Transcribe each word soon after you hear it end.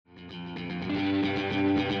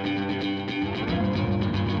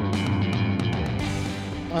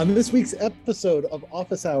On this week's episode of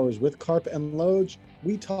Office Hours with Karpf and Loge,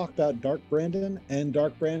 we talk about Dark Brandon, and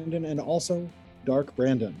also Dark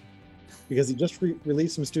Brandon. Because he just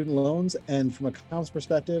released some student loans, and from a comms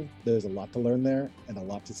perspective, there's a lot to learn there and a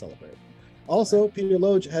lot to celebrate. Also, Peter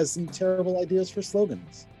Loge has some terrible ideas for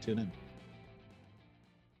slogans. Tune in.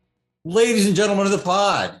 Ladies and gentlemen of the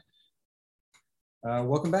pod,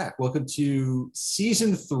 welcome back. Welcome to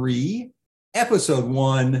Season 3, Episode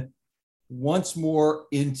 1, Once More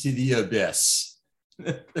Into the Abyss.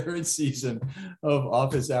 The third season of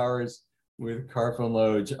Office Hours with Karpf and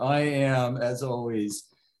Loge. I am, as always,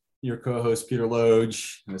 your co-host, Peter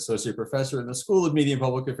Loge, an associate professor in the School of Media and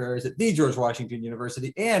Public Affairs at the George Washington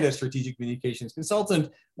University and a strategic communications consultant.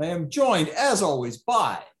 I am joined, as always,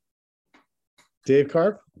 by Dave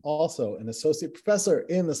Karpf, also an associate professor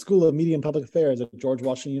in the School of Media and Public Affairs at George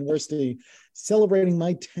Washington University, celebrating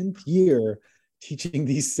my 10th year teaching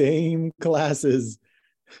these same classes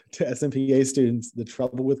to SMPA students. The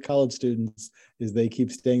trouble with college students is they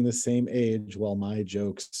keep staying the same age while my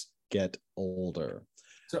jokes get older.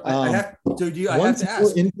 So I have to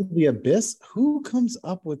ask. Into the Abyss, who comes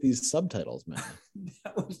up with these subtitles, man?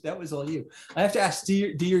 that was all you. I have to ask, do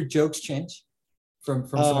your jokes change from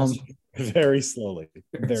very slowly.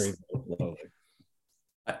 Very slowly.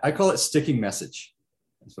 I call it sticking message.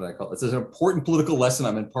 That's what I call it. It's an important political lesson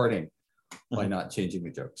I'm imparting by not changing the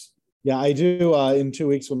jokes. Yeah, I do. In 2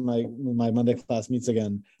 weeks when my Monday class meets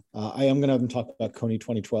again, I am going to have them talk about Coney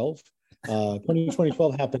 2012. Coney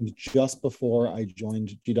 2012 happened just before I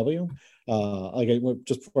joined GW,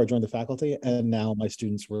 just before I joined the faculty, and now my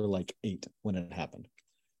students were like 8 when it happened.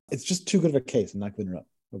 It's just too good of a case. I'm not giving it up.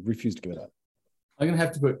 I refuse to give it up. I'm going to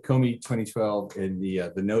have to put Coney 2012 in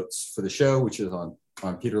the notes for the show, which is on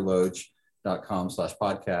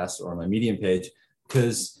peterloge.com/podcast or on my Medium page,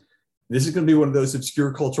 because this is going to be one of those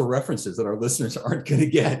obscure cultural references that our listeners aren't going to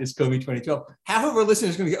get. Is Coney 2012. Half of our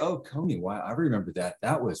listeners are going to go, "Oh, Coney, wow, I remember that.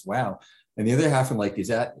 That was wow." And the other half are like, "Is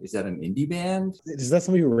that an indie band? Is that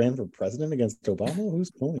somebody who ran for president against Obama?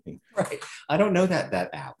 Who's Coney?" Right. I don't know that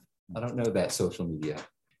app. I don't know that social media.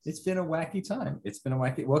 It's been a wacky time.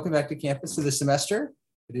 Welcome back to campus to the semester.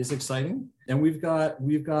 It is exciting. And we've got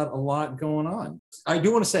a lot going on. I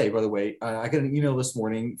do want to say, by the way, I got an email this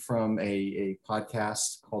morning from a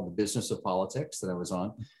podcast called The Business of Politics that I was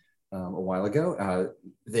on a while ago.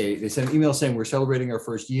 They sent an email saying we're celebrating our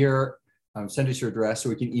first year. Send us your address so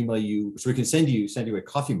we can email you, so we can send you a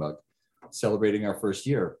coffee mug celebrating our first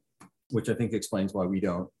year, which I think explains why we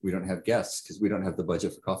don't have guests, because we don't have the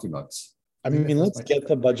budget for coffee mugs. I mean, let's get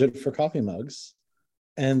the budget for coffee mugs,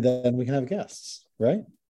 and then we can have guests, right?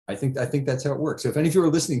 I think that's how it works. So if any of you are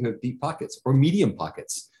listening who have deep pockets or medium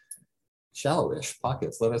pockets, shallowish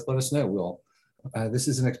pockets, let us know. This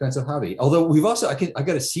is an expensive hobby. Although we've also, I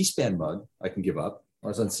got a C-SPAN mug I can give up. I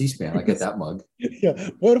was on C-SPAN. I get that mug. Yeah.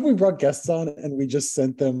 What if we brought guests on and we just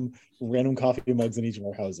sent them random coffee mugs in each of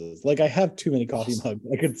our houses? Like, I have too many coffee mugs.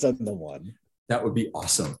 I could send them one. That would be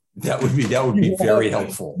awesome. That would be very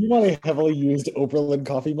helpful. You want a heavily used Oberlin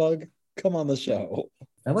coffee mug? Come on the show.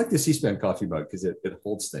 I like the C-SPAN coffee mug because it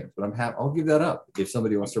holds things, but I'll give that up if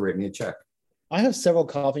somebody wants to write me a check. I have several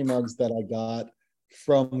coffee mugs that I got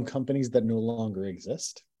from companies that no longer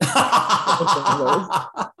exist.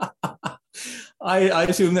 I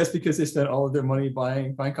assume that's because they spent all of their money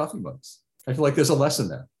buying coffee mugs. I feel like there's a lesson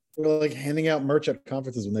there. We're like handing out merch at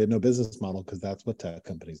conferences when they had no business model, because that's what tech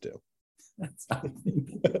companies do.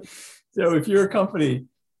 So if you're a company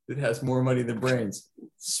that has more money than brains,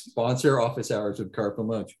 sponsor Office Hours with Karpf and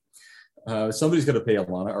Loge. Somebody's going to pay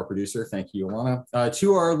Alana, our producer. Thank you, Alana.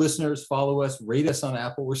 To our listeners, follow us, rate us on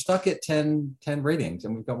Apple. We're stuck at 10 ratings,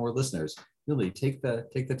 and we've got more listeners. Really, take the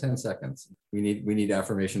 10 seconds. We need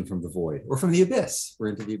affirmation from the void or from the abyss. We're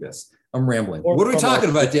into the abyss. I'm rambling. What are we talking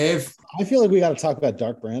about, Dave? I feel like we got to talk about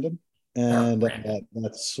Dark Brandon and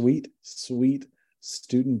that sweet student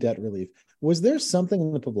debt relief. Was there something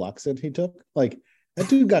in the Publixit he took? Like, that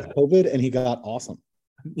dude got COVID and he got awesome.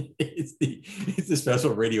 It's the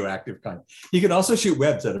special radioactive kind. He can also shoot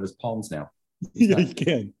webs out of his palms now. Yeah, he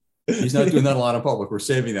can. He's not doing that a lot in public. We're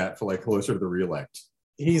saving that for like closer to the reelect.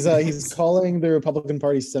 He's calling the Republican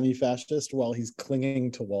Party semi-fascist while he's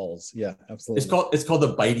clinging to walls. Yeah, absolutely. It's called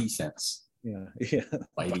the Bitey sense. Yeah.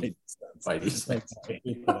 Bitey sense.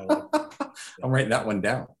 I'm writing that one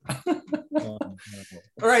down.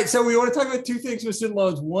 All right, so we want to talk about two things with student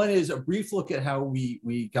loans. One is a brief look at how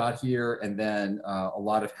we got here, and then a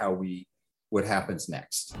lot of what happens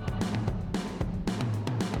next.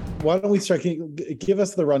 Why don't we start? Can you give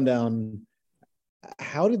us the rundown?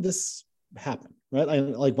 How did this happen? Right,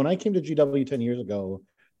 like when I came to GW 10 years ago,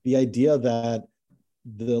 the idea that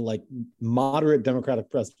the like moderate Democratic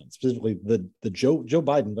president, specifically the Joe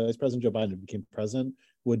Biden, Vice President Joe Biden, who became president,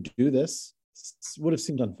 would do this, would have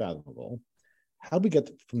seemed unfathomable. How do we get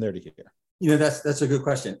from there to here? That's a good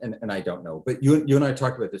question, and I don't know. But you and I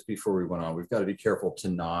talked about this before we went on. We've got to be careful to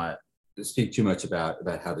not speak too much about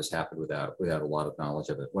how this happened without a lot of knowledge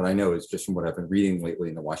of it. What I know is just from what I've been reading lately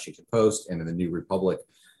in the Washington Post and in the New Republic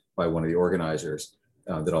by one of the organizers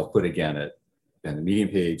that I'll put again at the Medium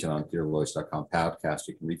page and on theologe.com podcast.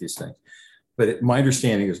 You can read these things. But my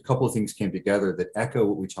understanding is a couple of things came together that echo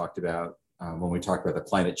what we talked about when we talked about the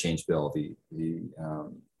climate change bill, the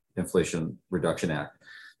Inflation Reduction Act.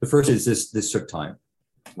 The first is this took time,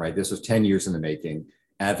 right? This was 10 years in the making.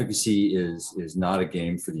 Advocacy is not a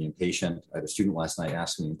game for the impatient. I had a student last night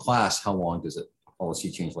ask me in class, how long does a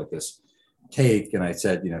policy change like this take? And I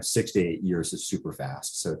said, 6 to 8 years is super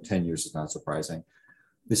fast. So 10 years is not surprising.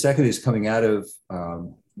 The second is coming out of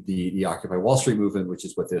the Occupy Wall Street movement, which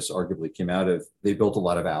is what this arguably came out of. They built a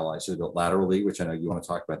lot of allies. They built laterally, which I know you want to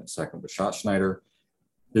talk about in a second with Schachtschneider.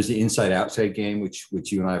 There's the inside-outside game, which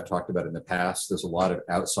you and I have talked about in the past. There's a lot of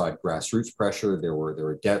outside grassroots pressure. There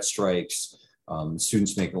were debt strikes.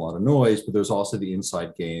 Students making a lot of noise, but there's also the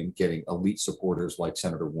inside game, getting elite supporters like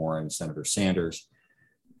Senator Warren, Senator Sanders.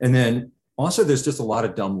 And then also there's just a lot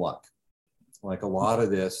of dumb luck. Like a lot of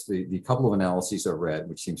this, the couple of analyses I've read,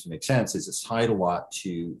 which seems to make sense, is it's tied a lot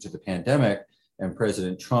to the pandemic and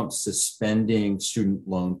President Trump suspending student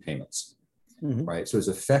loan payments, right? So it's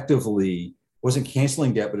effectively, wasn't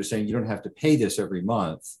canceling debt, but it's saying you don't have to pay this every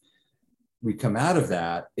month. We come out of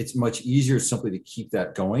that, it's much easier simply to keep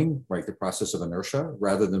that going, right? The process of inertia,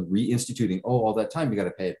 rather than reinstituting, all that time, you got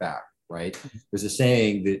to pay it back, right? There's a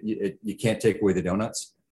saying that you can't take away the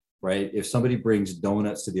donuts, right? If somebody brings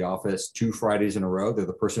donuts to the office 2 Fridays in a row, they're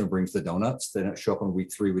the person who brings the donuts. They don't show up on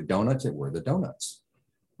week 3 with donuts, and where are the donuts,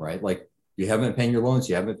 right? Like, you haven't been paying your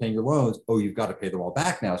loans, Oh, you've got to pay them all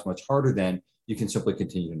back now. It's much harder than you can simply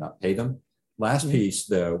continue to not pay them. Last piece,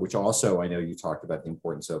 though, which also I know you talked about the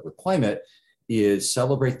importance of with climate, is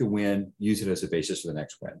celebrate the win, use it as a basis for the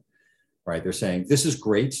next win, right? They're saying, this is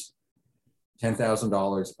great.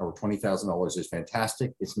 $10,000 or $20,000 is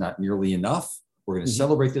fantastic. It's not nearly enough. We're going to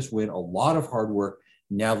celebrate this win, a lot of hard work.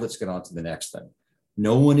 Now let's get on to the next thing.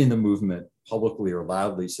 No one in the movement publicly or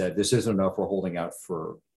loudly said, this isn't enough. We're holding out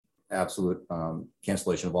for absolute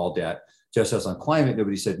cancellation of all debt. Just as on climate,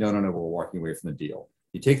 nobody said, no, we're walking away from the deal.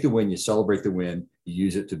 You take the win, you celebrate the win, you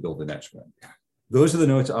use it to build the next win. Those are the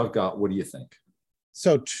notes I've got. What do you think?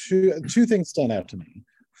 So two things stand out to me.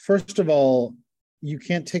 First of all, you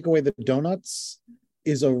can't take away the donuts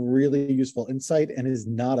is a really useful insight and is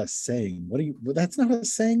not a saying. That's not a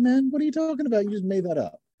saying, man. What are you talking about? You just made that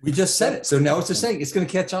up. We just said it. So now it's a saying. It's going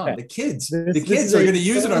to catch on. Okay. The kids are going to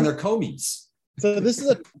use it on their comies. So this is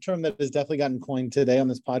a term that has definitely gotten coined today on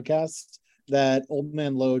this podcast that Old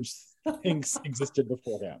Man Loge thinks existed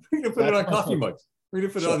beforehand. We're going to put it on coffee mugs. We're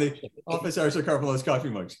going to put it on the office hours of Karpf coffee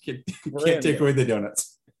mugs. Can't take away the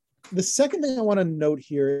donuts. The second thing I want to note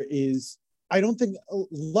here is I don't think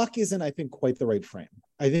luck isn't, I think, quite the right frame.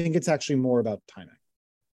 I think it's actually more about timing.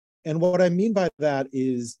 And what I mean by that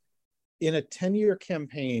is in a 10-year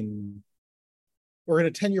campaign or in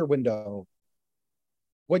a 10-year window,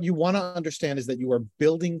 what you want to understand is that you are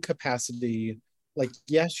building capacity. Like,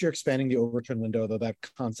 yes, you're expanding the overturn window, though that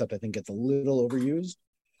concept I think gets a little overused.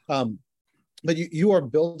 But you are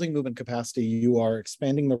building movement capacity. You are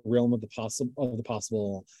expanding the realm of the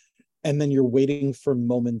possible, and then you're waiting for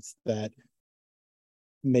moments that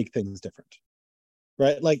make things different,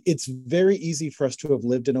 right? Like, it's very easy for us to have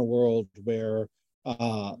lived in a world where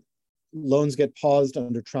loans get paused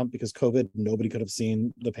under Trump because COVID. Nobody could have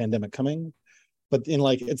seen the pandemic coming. But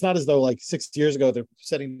it's not as though 6 years ago they're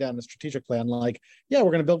setting down a strategic plan we're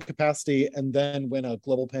going to build capacity, and then when a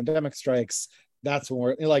global pandemic strikes, that's when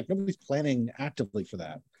we're nobody's planning actively for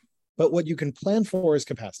that. But what you can plan for is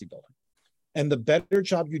capacity building. And the better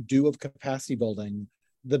job you do of capacity building,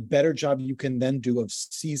 the better job you can then do of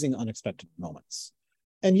seizing unexpected moments.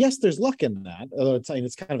 And yes, there's luck in that, although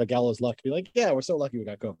it's kind of a gallows luck to be yeah, we're so lucky we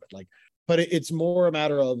got COVID. But it's more a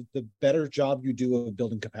matter of the better job you do of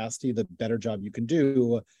building capacity, the better job you can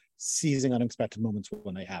do seizing unexpected moments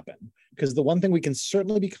when they happen. Because the one thing we can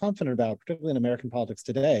certainly be confident about, particularly in American politics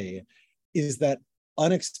today, is that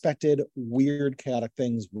unexpected, weird, chaotic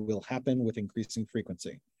things will happen with increasing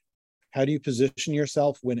frequency. How do you position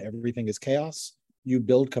yourself when everything is chaos? You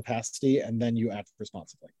build capacity and then you act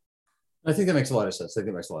responsibly. I think that makes a lot of sense.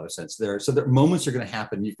 So moments are going to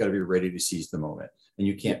happen. You've got to be ready to seize the moment, and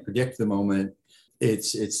you can't predict the moment. I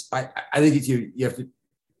think you have to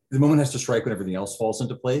the moment has to strike when everything else falls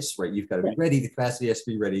into place, right? You've got to be ready. The capacity has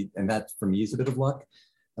to be ready. And that for me is a bit of luck.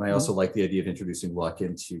 And I also like the idea of introducing luck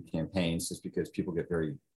into campaigns just because people get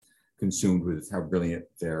very consumed with how brilliant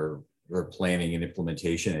their planning and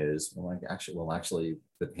implementation is. Actually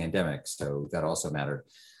the pandemic. So that also mattered.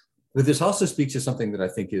 But this also speaks to something that I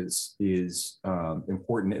think is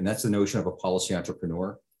important, and that's the notion of a policy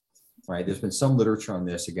entrepreneur, right? There's been some literature on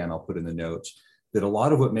this, again, I'll put in the notes, that a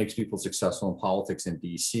lot of what makes people successful in politics in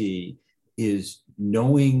DC is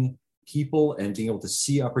knowing people and being able to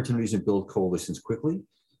see opportunities and build coalitions quickly,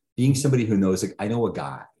 being somebody who knows, like, I know a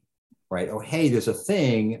guy, right? Oh, hey, there's a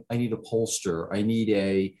thing, I need a pollster, I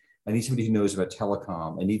need somebody who knows about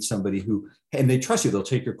telecom. I need somebody who, and they trust you. They'll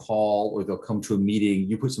take your call or they'll come to a meeting.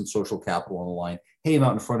 You put some social capital on the line. Hey, I'm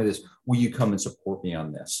out in front of this. Will you come and support me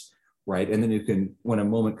on this? Right. And then you can, when a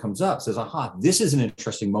moment comes up, says, aha, this is an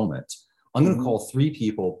interesting moment. I'm going to call 3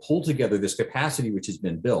 people, pull together this capacity which has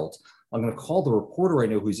been built. I'm going to call the reporter I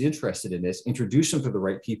know who's interested in this, introduce them to the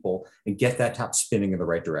right people, and get that top spinning in the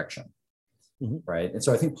right direction. Right. And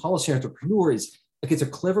so I think policy entrepreneur is, like, it's a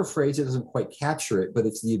clever phrase. It doesn't quite capture it, but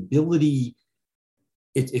it's the ability,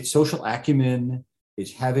 it's social acumen,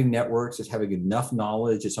 it's having networks, it's having enough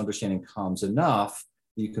knowledge, it's understanding comms enough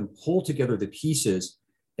that you can pull together the pieces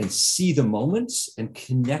and see the moments and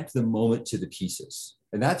connect the moment to the pieces.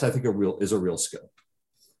 And that's, I think, a real skill.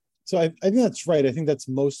 So I think that's right. I think that's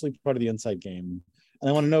mostly part of the inside game. And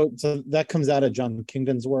I want to note, so that comes out of John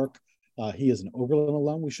Kingdon's work. He is an Oberlin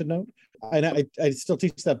alum, we should note. And I still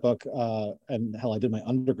teach that book, and hell, I did my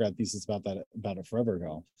undergrad thesis about it forever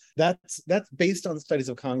ago. That's based on studies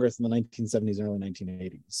of Congress in the 1970s and early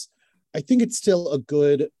 1980s. I think it's still a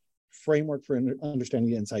good framework for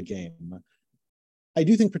understanding the inside game. I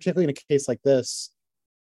do think, particularly in a case like this,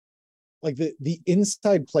 like the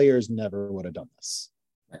inside players never would have done this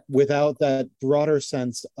without that broader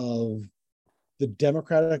sense of the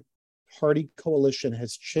Democratic Party coalition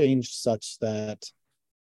has changed such that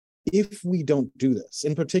if we don't do this,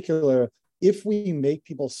 in particular, if we make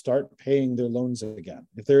people start paying their loans again,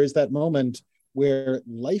 if there is that moment where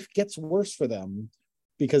life gets worse for them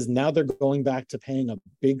because now they're going back to paying a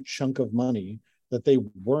big chunk of money that they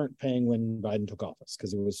weren't paying when Biden took office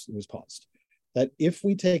because it was paused, that if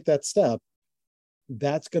we take that step,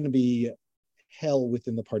 that's going to be hell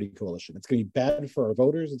within the party coalition. It's going to be bad for our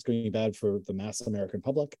voters. It's going to be bad for the mass American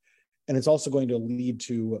public. And it's also going to lead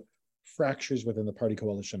to fractures within the party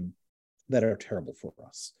coalition that are terrible for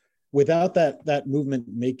us. Without that movement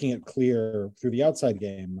making it clear through the outside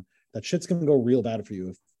game that shit's going to go real bad for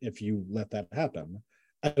you if you let that happen.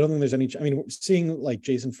 I don't think there's any, I mean, seeing like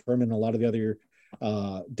Jason Furman and a lot of the other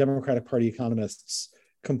Democratic Party economists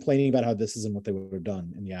complaining about how this isn't what they would have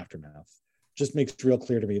done in the aftermath just makes it real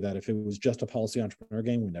clear to me that if it was just a policy entrepreneur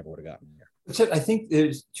game, we never would have gotten here. So I think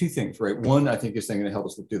there's 2 things, right? One, I think is going to help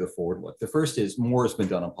us do the forward look. The first is more has been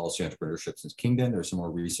done on policy entrepreneurship since Kingdon. There's some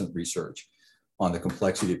more recent research on the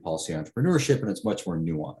complexity of policy entrepreneurship, and it's much more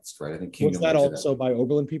nuanced, right? I think Kingdon. Was that also by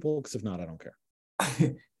Oberlin people? Because if not, I don't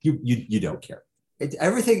care. you don't care.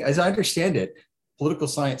 Everything, as I understand it, political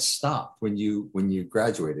science stopped when you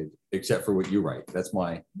graduated, except for what you write. That's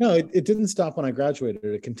my. No, it didn't stop when I graduated.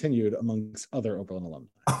 It continued amongst other Oberlin alumni.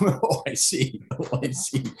 Oh, I see.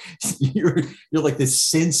 You're like the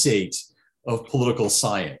sensate of political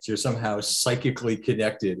science. You're somehow psychically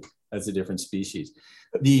connected as a different species.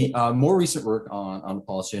 The more recent work on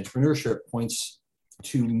policy entrepreneurship points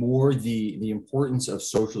to more the importance of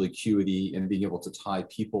social acuity and being able to tie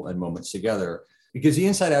people and moments together. Because the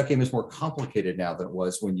inside out game is more complicated now than it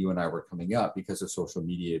was when you and I were coming up because of social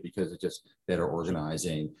media, because of just better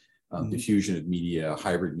organizing, diffusion of media,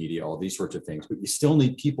 hybrid media, all these sorts of things. But you still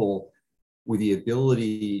need people with the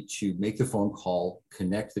ability to make the phone call,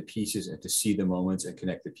 connect the pieces, and to see the moments and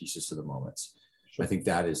connect the pieces to the moments. Sure.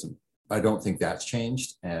 I don't think that's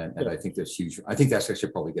changed. And I think that's huge. I think that's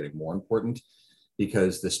actually probably getting more important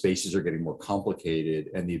because the spaces are getting more complicated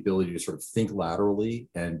and the ability to sort of think laterally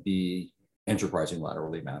and be enterprising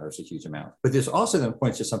laterally matters a huge amount. But this also then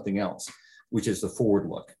points to something else, which is the forward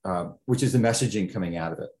look, which is the messaging coming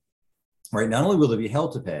out of it. Right? Not only will they be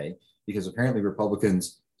held to pay, because apparently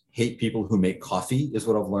Republicans hate people who make coffee, is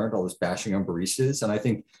what I've learned, all this bashing on baristas. And I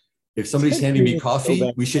think if somebody's handing me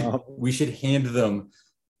coffee, we should hand them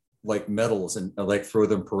like medals and like throw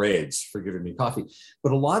them parades for giving me coffee.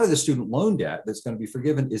 But a lot of the student loan debt that's going to be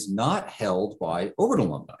forgiven is not held by Oberlin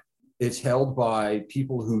alumni. It's held by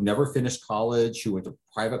people who never finished college, who went to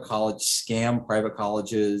private college, scam private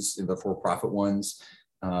colleges in the for-profit ones.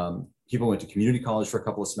 People went to community college for a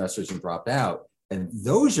couple of semesters and dropped out. And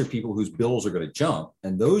those are people whose bills are going to jump.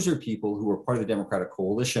 And those are people who are part of the Democratic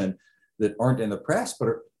coalition that aren't in the press, but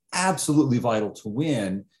absolutely vital to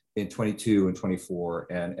win in 22 and 24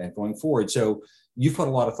 and going forward. So you've put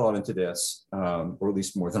a lot of thought into this, or at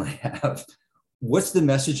least more than I have. What's the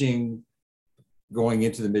messaging going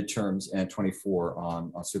into the midterms and 24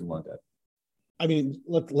 on student loan debt? I mean,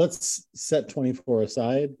 let's set 24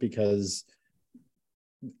 aside because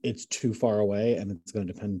it's too far away and it's going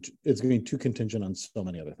to depend. It's going to be too contingent on so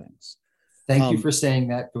many other things. Thank you for saying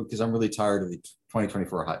that, because I'm really tired of the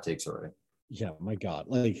 2024 hot takes already. Yeah, my God.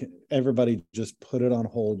 Like, everybody just put it on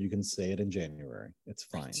hold. You can say it in January. It's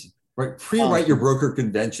fine. Right. Pre-write your broker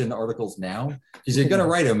convention articles now, because you're going to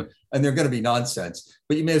write them and they're going to be nonsense,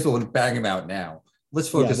 but you may as well bang them out now. Let's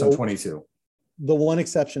focus on 22. The one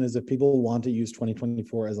exception is if people want to use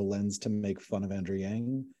 2024 as a lens to make fun of Andrew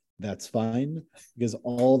Yang, that's fine, because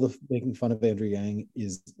all the making fun of Andrew Yang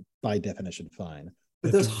is by definition fine.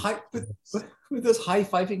 But those with those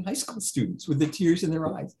high-fiving high school students with the tears in their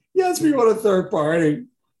eyes. Yes, we want a third party.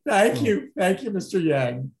 Thank you, Mr.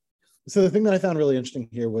 Yang. So the thing that I found really interesting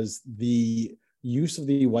here was the use of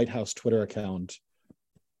the White House Twitter account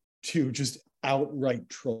to just outright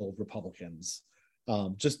troll Republicans.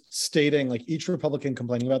 Just stating, like, each Republican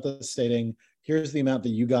complaining about this, stating, here's the amount that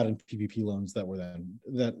you got in PPP loans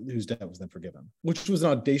whose debt was then forgiven, which was an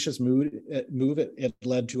audacious move. It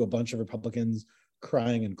led to a bunch of Republicans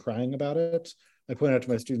crying about it. I pointed out to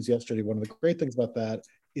my students yesterday, one of the great things about that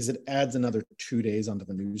is it adds another 2 days onto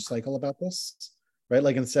the news cycle about this, right?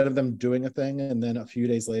 Like, instead of them doing a thing and then a few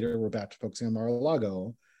days later we're back to focusing on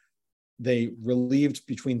Mar-a-Lago, they relieved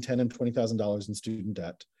between $10,000 and $20,000 in student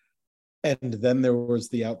debt. And then there was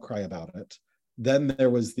the outcry about it. Then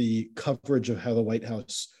there was the coverage of how the White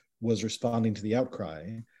House was responding to the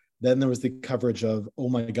outcry. Then there was the coverage of, oh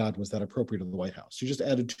my God, was that appropriate of the White House? You just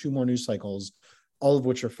added 2 more news cycles, all of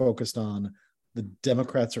which are focused on the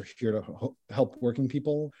Democrats are here to help working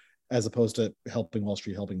people, as opposed to helping Wall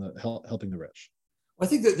Street, helping the rich. Well, I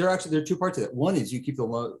think that there are 2 parts of that. One is you keep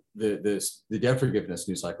the debt forgiveness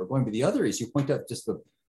news cycle going, but the other is you point out just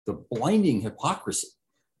the blinding hypocrisy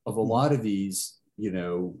of a lot of these,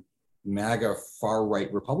 MAGA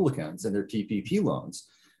far-right Republicans and their PPP loans,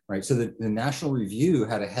 right? So the National Review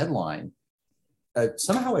had a headline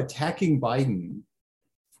somehow attacking Biden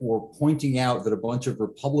for pointing out that a bunch of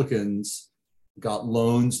Republicans got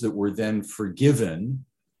loans that were then forgiven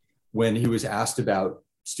when he was asked about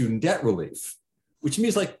student debt relief, which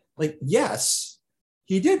means like yes,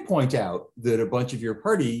 he did point out that a bunch of your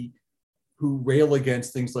party who rail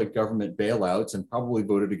against things like government bailouts and probably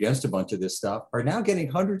voted against a bunch of this stuff are now getting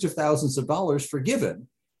hundreds of thousands of dollars forgiven,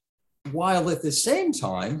 while at the same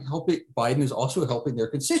time, Biden is also helping their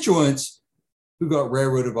constituents who got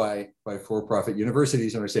railroaded by for-profit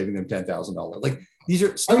universities and are saving them $10,000. Like, these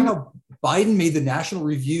are somehow Biden made the National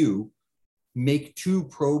Review make 2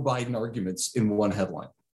 pro-Biden arguments in one headline.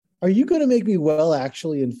 Are you going to make me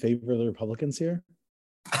actually in favor of the Republicans here?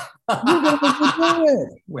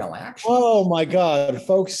 Well, actually. Oh my God,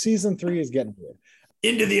 folks, season 3 is getting here.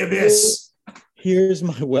 Into the abyss. Here's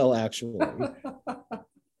my actually.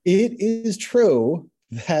 It is true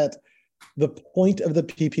that the point of the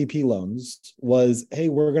PPP loans was, hey,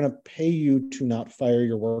 we're going to pay you to not fire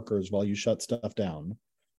your workers while you shut stuff down,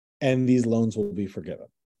 and these loans will be forgiven.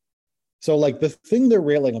 So, like, the thing they're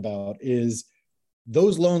railing about is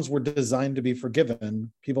those loans were designed to be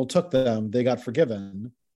forgiven. People took them, they got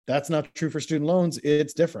forgiven. That's not true for student loans.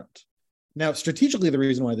 It's different. Now, strategically, the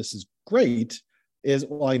reason why this is great is,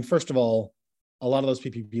 well, first of all, a lot of those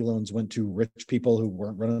PPP loans went to rich people who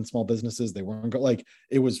weren't running small businesses. They weren't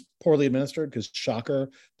it was poorly administered, because, shocker,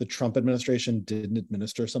 the Trump administration didn't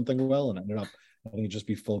administer something well and ended up letting it just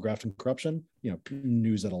be full graft and corruption.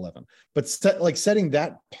 News at 11. But setting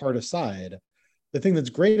that part aside, the thing that's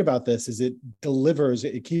great about this is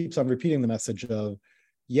it keeps on repeating the message of,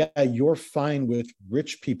 yeah, you're fine with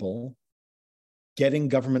rich people getting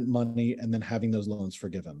government money and then having those loans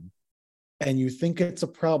forgiven. And you think it's a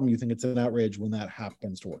problem, you think it's an outrage when that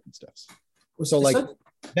happens to working staffs. So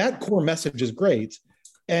that core message is great.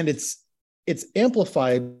 And it's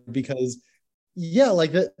amplified because, yeah,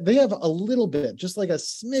 they have a little bit, just like a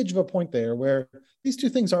smidge of a point there where these 2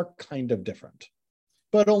 things are kind of different,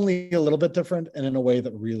 but only a little bit different, and in a way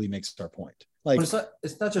that really makes our point.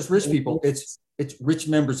 It's not just rich people, it's rich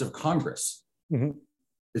members of Congress. Mm-hmm.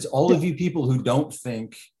 It's all of you people who don't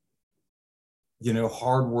think,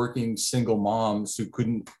 hardworking single moms who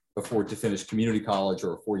couldn't afford to finish community college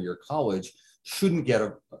or a 4-year college shouldn't get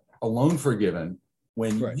a loan forgiven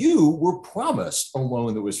when you were promised a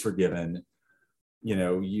loan that was forgiven,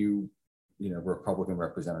 Republican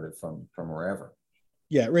representative from wherever.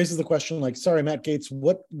 Yeah, it raises the question like, sorry, Matt Gaetz,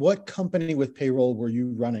 what company with payroll were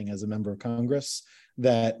you running as a member of Congress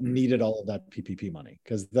that needed all of that PPP money?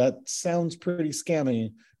 Because that sounds pretty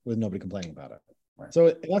scammy with nobody complaining about it. Right. So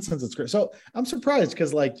in that sense, it's great. So I'm surprised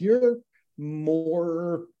because like you're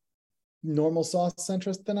more normal sauce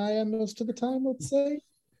centrist than I am most of the time, let's say.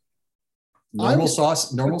 Normal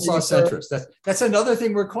sauce centrist. That's another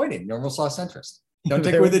thing we're coining, normal sauce centrist. Don't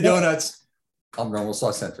take away the donuts. I'm normal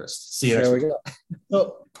sauce centrist. See you next week.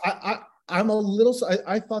 So I'm a little,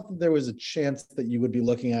 I thought that there was a chance that you would be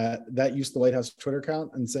looking at that use of the White House Twitter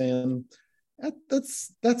account and saying,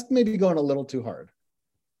 that's maybe going a little too hard.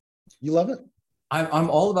 You love it? I'm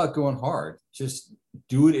all about going hard. Just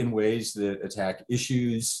do it in ways that attack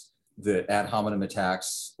issues, that ad hominem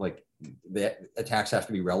attacks, like the attacks have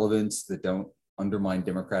to be relevant, that don't undermine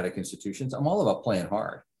democratic institutions. I'm all about playing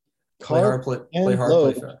hard. Play hard, play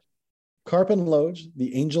fair. Karpf and Loge,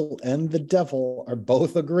 the angel and the devil, are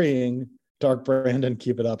both agreeing. Dark Brandon,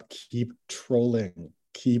 keep it up. Keep trolling.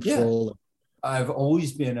 Trolling. I've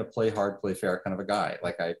always been a play hard, play fair kind of a guy.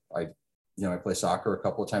 Like I play soccer a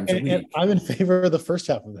couple of times a week. And I'm in favor of the first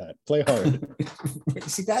half of that. Play hard.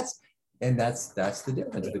 See, that's the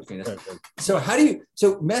difference between us. So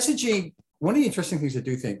messaging, one of the interesting things I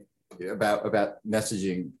do think about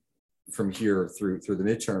messaging from here through the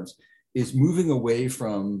midterms is moving away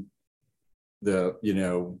from the,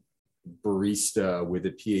 barista with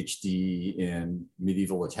a PhD in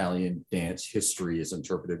medieval Italian dance history as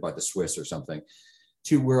interpreted by the Swiss or something,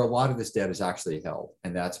 to where a lot of this debt is actually held.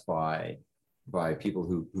 And that's by people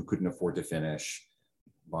who couldn't afford to finish,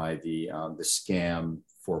 by the scam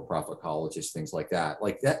for-profit colleges, things like that.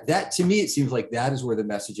 Like that to me, it seems like that is where the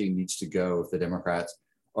messaging needs to go if the Democrats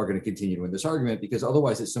are going to continue to win this argument, because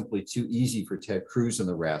otherwise it's simply too easy for Ted Cruz and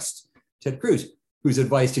the rest. Ted Cruz, whose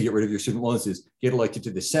advice to get rid of your student loans is get elected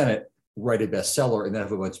to the Senate, write a bestseller, and then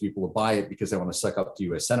have a bunch of people to buy it because they want to suck up to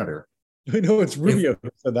you as senator. I know it's Rubio who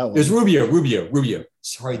said that one. It's Rubio.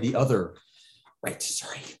 Sorry, the other. Right,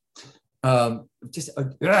 sorry.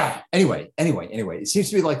 Anyway, it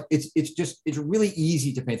seems to be like it's really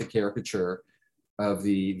easy to paint the caricature of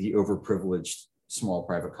the overprivileged small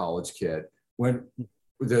private college kid when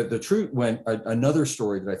the truth, when another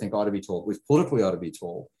story that I think ought to be told, which politically ought to be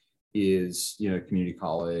told, is community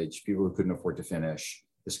college, people who couldn't afford to finish,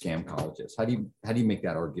 the scam colleges. How do you make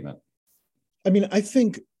that argument? I mean, I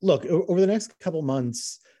think, look, over the next couple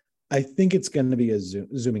months, I think it's going to be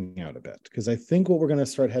zooming out a bit, because I think what we're going to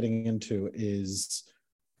start heading into is,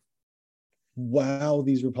 wow,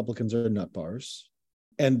 these Republicans are nut bars,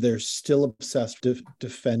 and they're still obsessed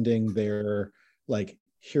defending their like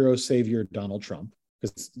hero savior Donald Trump,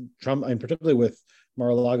 because Trump, and particularly with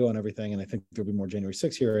Mar-a-Lago and everything, and I think there'll be more January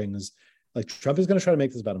 6 hearings, like Trump is going to try to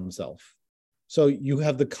make this about himself. So you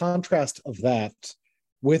have the contrast of that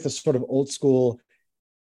with a sort of old school,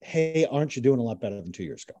 hey, aren't you doing a lot better than 2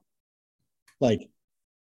 years ago? Like,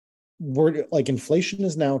 inflation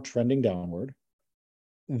is now trending downward.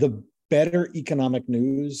 The better economic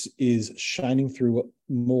news is shining through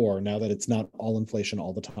more now that it's not all inflation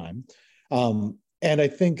all the time. And I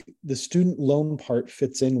think the student loan part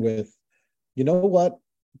fits in with, you know what?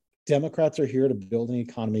 Democrats are here to build an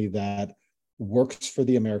economy that works for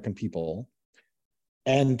the American people.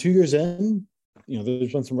 And 2 years in,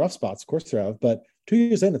 there's been some rough spots, of course there have, but 2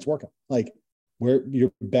 years in, it's working. Like,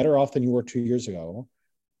 you're better off than you were 2 years ago.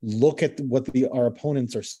 Look at what our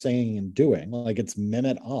opponents are saying and doing. Like, it's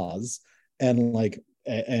Mehmet Oz and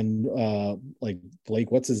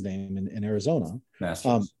Blake, what's his name in Arizona?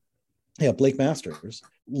 Masters. Blake Masters.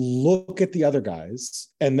 Look at the other guys,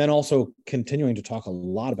 and then also continuing to talk a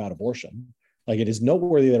lot about abortion. Like, it is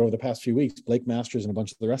noteworthy that over the past few weeks, Blake Masters and a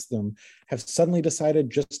bunch of the rest of them have suddenly decided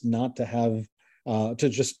just not to have, to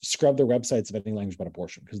just scrub their websites of any language about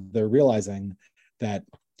abortion, because they're realizing that,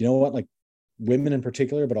 like women in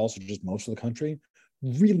particular, but also just most of the country,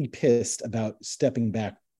 really pissed about stepping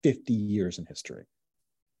back 50 years in history.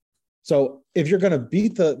 So if you're going to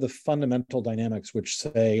beat the fundamental dynamics, which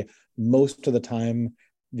say most of the time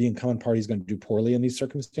the incumbent party is going to do poorly in these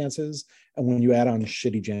circumstances, and when you add on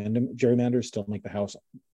shitty gerrymanders, still make the House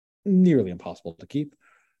nearly impossible to keep.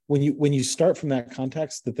 When you start from that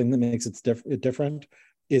context, the thing that makes it different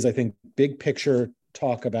is, I think, big picture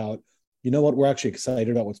talk about, we're actually excited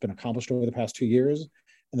about what's been accomplished over the past 2 years,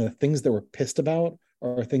 and the things that we're pissed about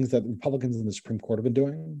are things that Republicans in the Supreme Court have been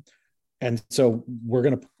doing. And so we're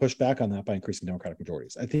going to push back on that by increasing Democratic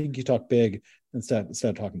majorities. I think you talk big instead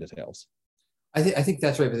of talking details. I think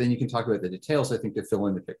that's right, but then you can talk about the details, I think, to fill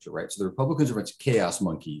in the picture, right? So the Republicans are a bunch of chaos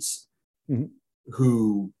monkeys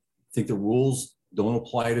who think the rules don't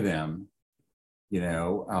apply to them,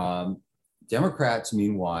 Democrats,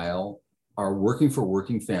 meanwhile, are working for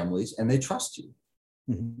working families and they trust you,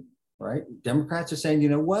 right? Democrats are saying, you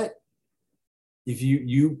know what? If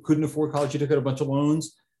you couldn't afford college, you took out a bunch of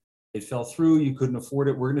loans, it fell through, you couldn't afford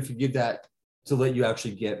it. We're going to forgive that to let you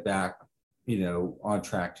actually get back, on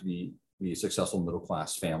track to be a successful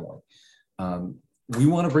middle-class family. We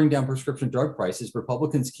want to bring down prescription drug prices.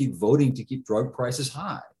 Republicans keep voting to keep drug prices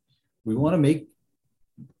high. We want to make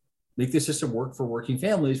the system work for working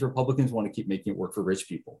families. Republicans want to keep making it work for rich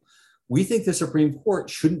people. We think the Supreme Court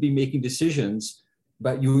shouldn't be making decisions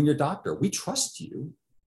about you and your doctor. We trust you.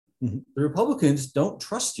 The Republicans don't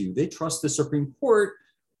trust you. They trust the Supreme Court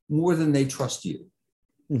more than they trust you.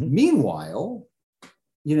 Meanwhile,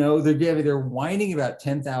 they're whining about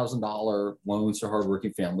 $10,000 loans to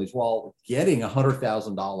hardworking families while getting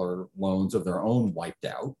 $100,000 loans of their own wiped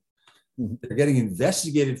out. They're getting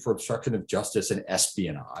investigated for obstruction of justice and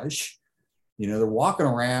espionage. They're walking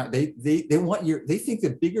around. They think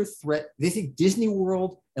the bigger threat. They think Disney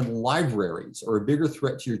World and libraries are a bigger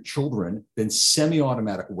threat to your children than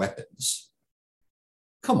semi-automatic weapons.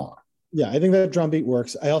 Come on. Yeah, I think that drumbeat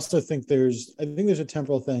works. I also think there's a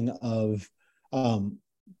temporal thing of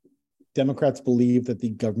Democrats believe that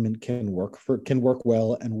the government can work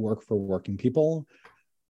well and work for working people.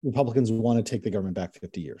 Republicans want to take the government back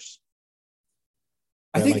 50 years.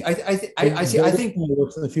 I think it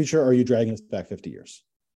works in the future, or are you dragging us back 50 years?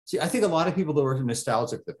 See, I think a lot of people that are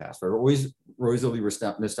nostalgic for the past, are always royally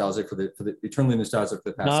nostalgic for the eternally nostalgic for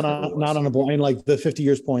the past. Not on a board. Like the 50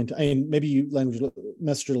 years point. Maybe you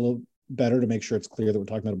message it a little better to make sure it's clear that we're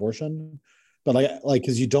talking about abortion. But like,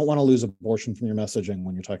 because you don't want to lose abortion from your messaging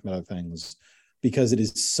when you're talking about other things, because it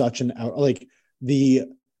is such the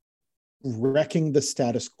wrecking the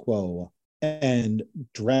status quo and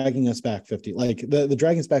dragging us back 50, the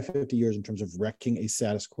dragging us back 50 years in terms of wrecking a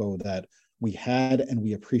status quo that we had and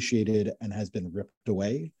we appreciated and has been ripped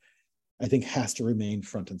away, I think has to remain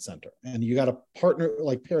front and center. And you got to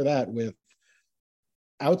pair that with,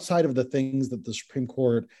 outside of the things that the Supreme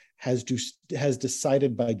Court has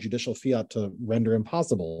decided by judicial fiat to render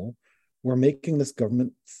impossible, we're making this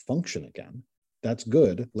government function again. That's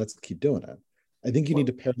good. Let's keep doing it. I think you need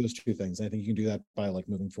to pair those two things. I think you can do that by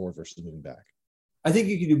moving forward versus moving back. I think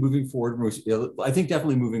you can do moving forward. I think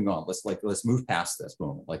definitely moving on. Let's move past this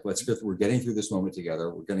moment. We're getting through this moment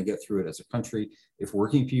together. We're going to get through it as a country. If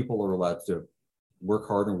working people are allowed to work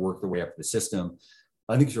hard and work their way up the system,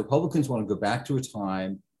 I think Republicans want to go back to a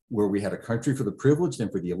time where we had a country for the privileged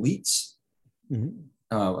and for the elites,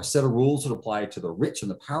 a set of rules that apply to the rich and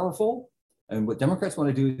the powerful. And what Democrats want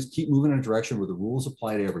to do is keep moving in a direction where the rules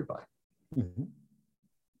apply to everybody.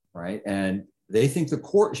 Right? And they think the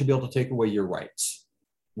court should be able to take away your rights.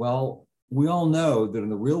 Well, we all know that in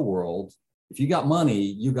the real world, if you got money,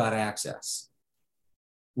 you got access.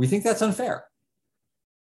 We think that's unfair.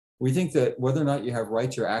 We think that whether or not you have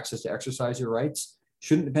rights or access to exercise your rights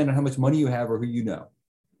shouldn't depend on how much money you have or who you know.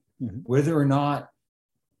 Whether or not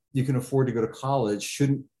you can afford to go to college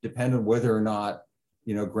shouldn't depend on whether or not,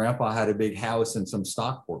 grandpa had a big house and some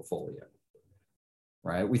stock portfolio.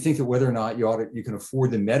 Right? We think that whether or not you can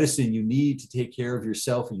afford the medicine you need to take care of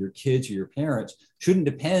yourself or your kids or your parents shouldn't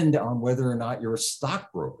depend on whether or not you're a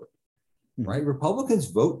stockbroker. Right?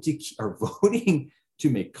 Republicans are voting to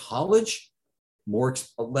make college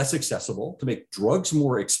less accessible, to make drugs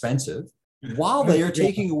more expensive, while they are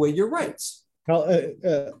taking away your rights.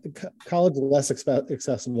 College less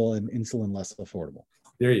accessible and insulin less affordable.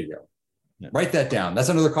 There you go. Yeah. Write that down. That's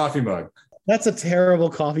another coffee mug. That's a terrible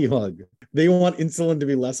coffee mug. They want insulin to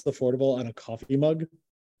be less affordable on a coffee mug.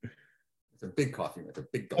 It's a big coffee mug.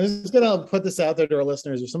 I'm just going to put this out there to our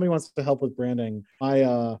listeners. If somebody wants to help with branding,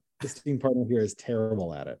 my esteemed partner here is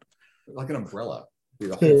terrible at it. Like an umbrella.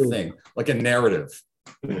 The whole thing. Like a narrative.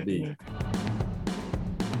 Will be.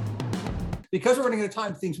 Because we're running out of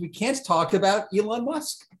time, things we can't talk about Elon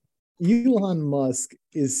Musk. Elon Musk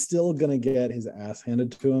is still going to get his ass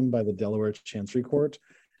handed to him by the Delaware Chancery Court.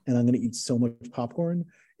 And I'm going to eat so much popcorn.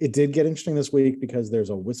 It did get interesting this week because there's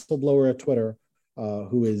a whistleblower at Twitter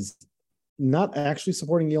who is not actually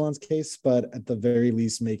supporting Elon's case, but at the very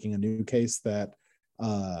least making a new case that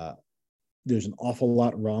there's an awful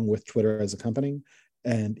lot wrong with Twitter as a company.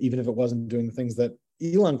 And even if it wasn't doing the things that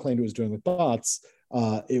Elon claimed it was doing with bots,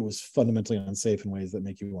 it was fundamentally unsafe in ways that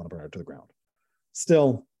make you want to burn it to the ground.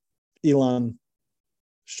 Still, Elon,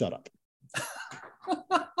 shut up.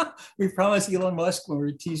 We promised Elon Musk when we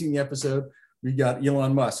were teasing the episode. We got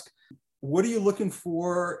Elon Musk. What are you looking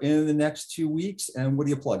for in the next 2 weeks, and what are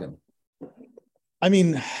you plugging?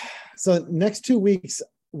 So next 2 weeks,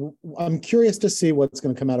 I'm curious to see what's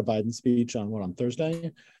going to come out of Biden's speech on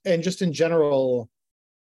Thursday, and just in general,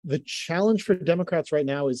 the challenge for Democrats right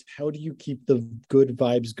now is how do you keep the good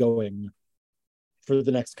vibes going for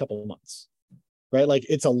the next couple of months, right? Like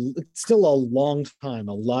it's still a long time,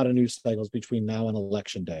 a lot of news cycles between now and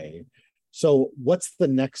election day. So what's the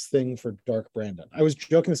next thing for Dark Brandon? I was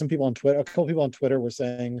joking with some people on Twitter. A couple people on Twitter were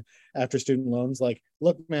saying after student loans, like,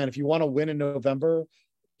 look, man, if you want to win in November,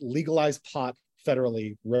 legalize pot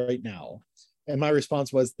federally right now. And my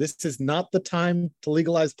response was, this is not the time to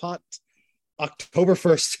legalize pot. October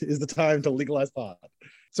 1st is the time to legalize pot.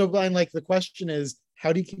 So, Brian, like the question is,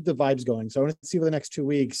 how do you keep the vibes going? So I want to see over the next 2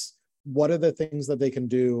 weeks, what are the things that they can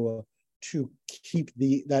do to keep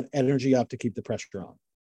that energy up, to keep the pressure on?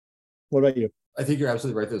 What about you? I think you're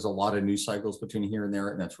absolutely right. There's a lot of news cycles between here and there,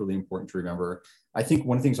 and that's really important to remember. I think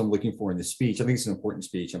one of the things I'm looking for in this speech, I think it's an important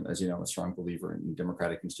speech. As you know, I'm a strong believer in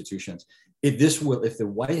democratic institutions. If the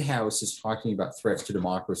White House is talking about threats to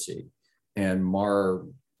democracy and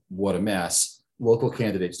what a mess, local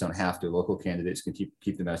candidates don't have to. Local candidates can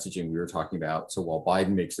keep the messaging we were talking about. So while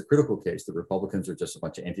Biden makes the critical case that Republicans are just a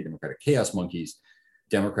bunch of anti-democratic chaos monkeys,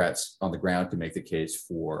 Democrats on the ground can make the case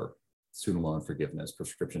for student loan forgiveness,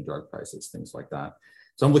 prescription drug prices, things like that.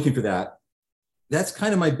 So I'm looking for that. That's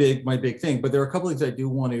kind of my big thing. But there are a couple of things I do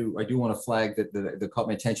want to flag that caught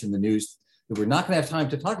my attention in the news that we're not going to have time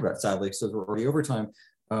to talk about, sadly, so we're already over time.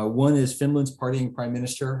 One is Finland's partying prime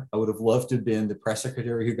minister. I would have loved to have been the press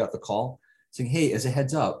secretary who got the call saying, hey, as a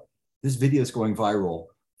heads up, this video is going viral.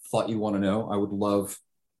 Thought you want to know. I would love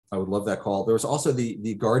that call. There was also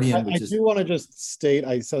the Guardian. I do want to just state,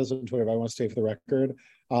 I said this on Twitter, but I want to state for the record,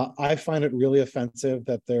 I find it really offensive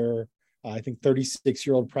that their, I think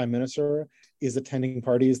 36-year-old prime minister is attending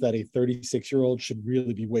parties that a 36-year-old should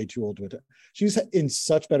really be way too old to attend. She's in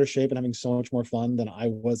such better shape and having so much more fun than I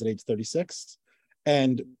was at age 36.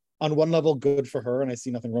 And on one level, good for her, and I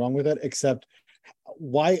see nothing wrong with it, except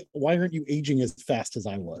why aren't you aging as fast as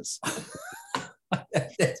I was?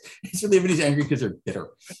 It's really everybody's angry because they're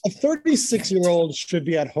bitter. A 36-year-old should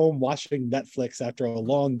be at home watching Netflix after a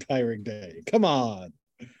long, tiring day. Come on.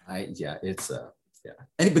 But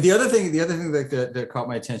the other thing that caught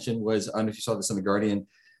my attention was, I don't know if you saw this in the Guardian.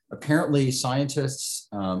 Apparently, scientists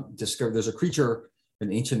discovered there's a creature,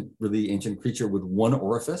 really ancient creature with one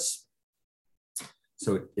orifice.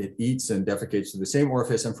 So it eats and defecates through the same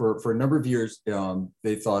orifice, and for a number of years,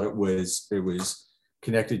 they thought it was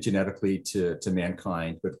connected genetically to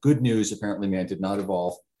mankind. But good news, apparently, man did not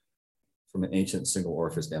evolve from an ancient single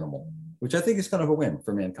orifice animal, which I think is kind of a win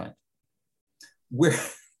for mankind. Where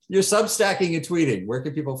you're substacking and tweeting. Where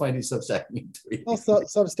can people find you substacking and tweeting? Also,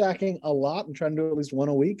 substacking a lot. I'm trying to do at least one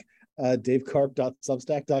a week.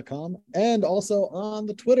 DaveKarpf.substack.com, and also on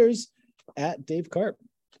the Twitters at Dave Karp.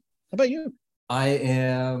 How about you? I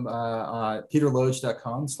am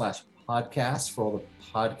peterloge.com/podcast for all the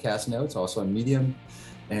podcast notes. Also on Medium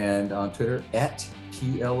and on Twitter at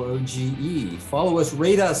PLOGE. Follow us,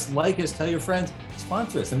 rate us, like us, tell your friends,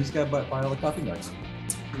 sponsor us. Somebody's got to buy all the coffee mugs.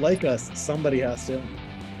 Like us, somebody has to.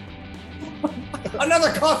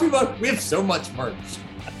 Another coffee mug. We have so much merch.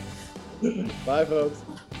 Bye, folks.